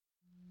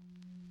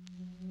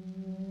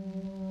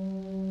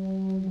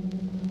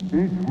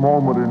Each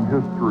moment in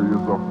history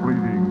is a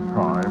fleeting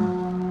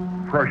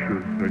time,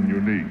 precious and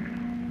unique.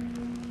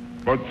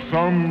 But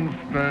some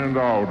stand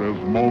out as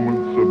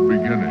moments of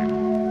beginning,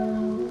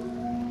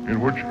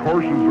 in which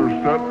courses are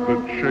set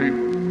that shape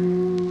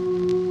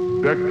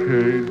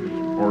decades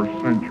or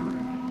centuries.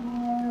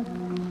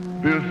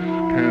 This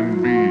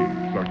can be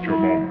such a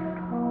moment.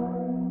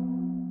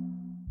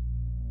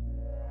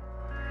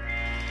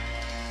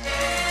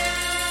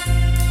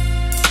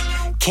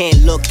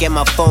 Can't look at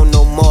my phone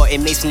no more, it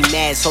makes me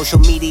mad. Social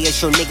media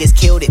show niggas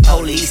killed it,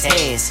 police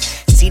hands.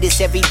 See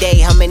this every day,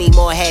 how many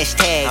more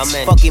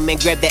hashtags? Fucking man,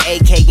 grab the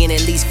AK and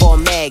at least 4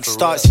 mags.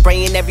 Start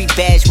spraying every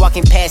badge,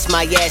 walking past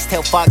my ass.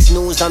 Tell Fox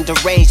News I'm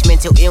deranged,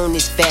 mental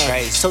illness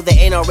fad. So the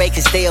NRA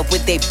can stay up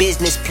with their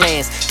business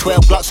plans.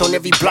 12 blocks on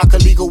every block,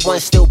 illegal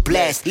ones still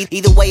blast.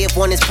 Either way, if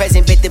one is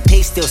present, bet the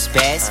pig still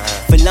spaz.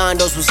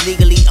 Philando's was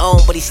legally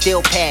owned, but he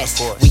still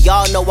passed. We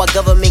all know our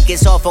government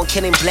gets off on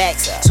killing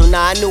blacks. So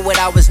now I knew what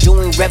I was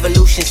doing,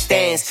 revolution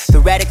stands. The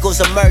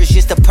radicals emerged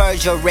just to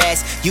purge your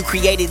ass. You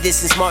created this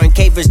since Martin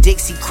Caver's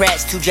Dixie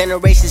Crats. 2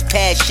 generations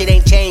past, shit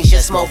ain't changed,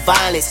 just more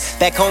violence.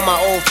 Back home, my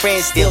old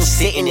friends still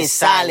sitting in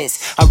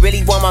silence. I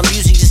really want my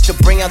music just to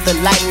bring out the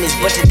lightness,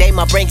 but today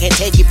my brain can't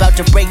take it, about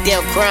to break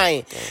down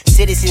crying.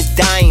 Citizens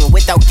dying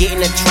without getting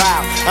a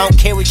trial. I don't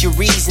care what your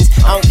reasons,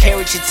 I don't care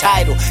what your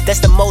title. That's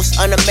the most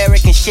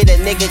un-American shit a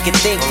nigga can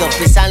think of.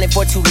 Been silent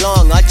for too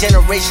long, our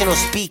generation will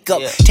speak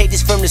up. Take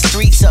this from the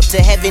streets up to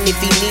heaven if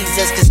he needs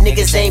us, cause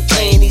niggas ain't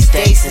playing these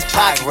days since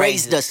Pac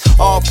raised us.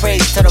 All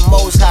praise to the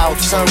Most High,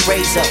 sun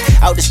raise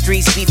up. Out the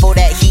streets before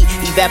that heat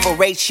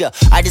evaporates ya.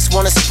 I just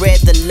wanna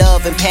spread the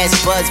love and pass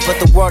buds, but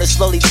the world is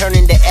slowly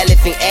turning to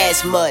elephant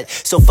ass mud.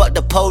 So fuck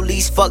the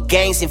police, fuck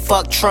gangs, and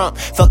fuck Trump.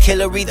 Fuck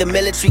Hillary, the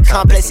military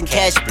complex, and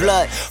cash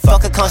blood.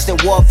 Fuck a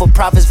constant war for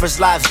profits versus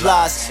lives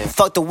lost. And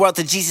fuck the world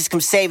till Jesus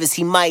come save us,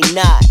 he might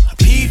not.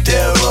 Peep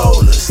that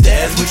roller,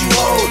 stats what you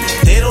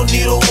holdin'. They don't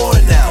need a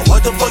warrant now,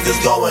 what the fuck is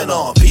going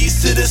on?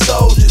 Peace to the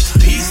soldiers,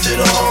 peace to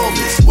the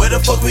homeless. Where the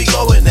fuck we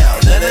going now?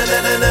 Nah, nah,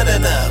 nah, nah, nah, nah,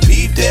 nah.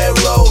 Peep that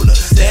roller,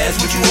 stats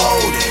what you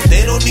holdin'.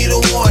 They don't need a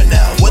warrant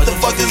now, what the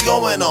fuck is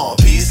going on?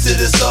 Peace to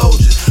the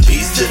soldiers,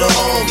 peace to the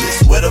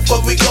homeless. Where the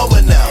fuck we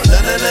going now?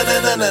 Nah, nah, nah, nah,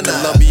 nah, nah,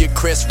 nah. Columbia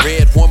crest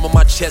red, warm on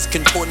my chest,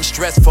 contorting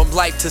stress from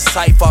life to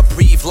cipher. I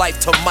breathe life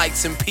to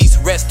mics and peace,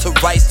 rest to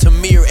rice to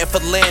mirror. And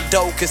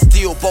Philando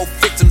Castile, both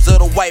victims of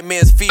the white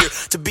man's fear.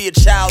 To be a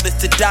child is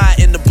to die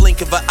in the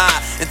blink of an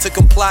eye, and to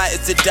comply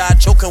is to die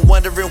choking,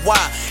 wondering why.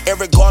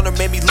 Eric Garner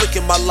made me look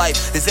at my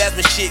life. This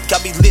asthma shit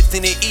got me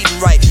lifting and eating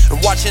right,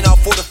 and watching out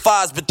for the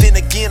fires. But then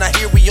again, I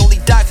hear we only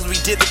die cause we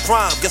did the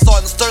crime. Guess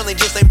Sergeant Sterling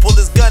just ain't pull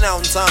his gun out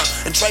in time.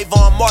 And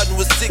Trayvon Martin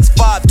was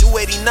 6'5",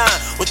 289,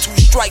 with 2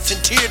 strikes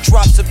and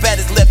teardrops to bat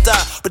his left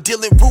eye. But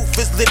Dylan Roof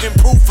is living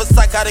proof for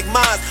psychotic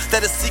minds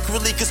that is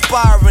secretly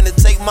conspiring to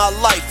take my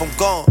life. I'm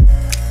gone.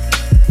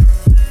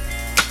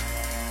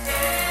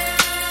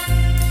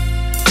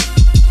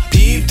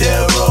 Peep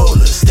that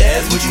roller,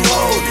 stats what you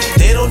holdin'.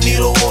 They don't need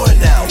a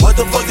warrant now, what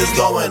the fuck is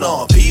going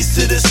on? Peace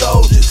to the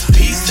soldiers,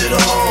 peace to the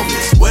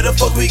homeless. Where the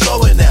fuck we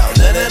going now?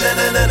 Nah, nah, nah,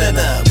 nah, nah, nah,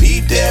 nah.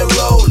 Peep that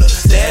roller,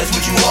 stats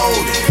what you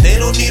holdin'. They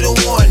don't need a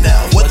warrant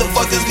now, what the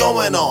fuck is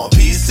going on?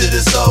 Peace to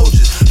the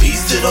soldiers,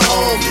 peace to the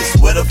homeless.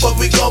 Where the fuck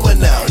we going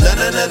now? Nah,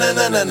 nah, nah, nah,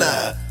 nah, nah,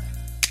 nah.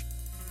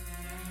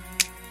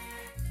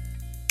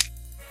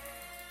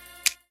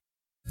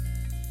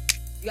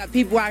 You got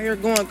people out here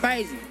going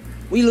crazy.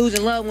 We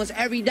losing loved ones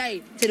every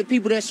day to the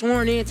people that's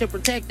sworn in to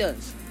protect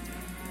us.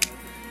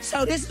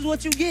 So this is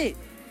what you get.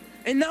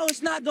 And no,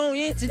 it's not gonna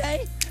end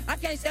today. I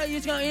can't tell you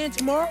it's gonna end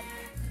tomorrow.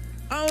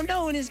 I don't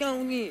know when it's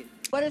gonna end.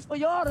 But it's for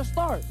y'all to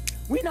start.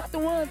 We not the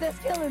ones that's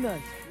killing us.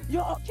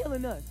 Y'all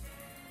killing us.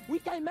 We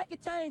can't make a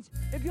change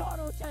if y'all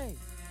don't change.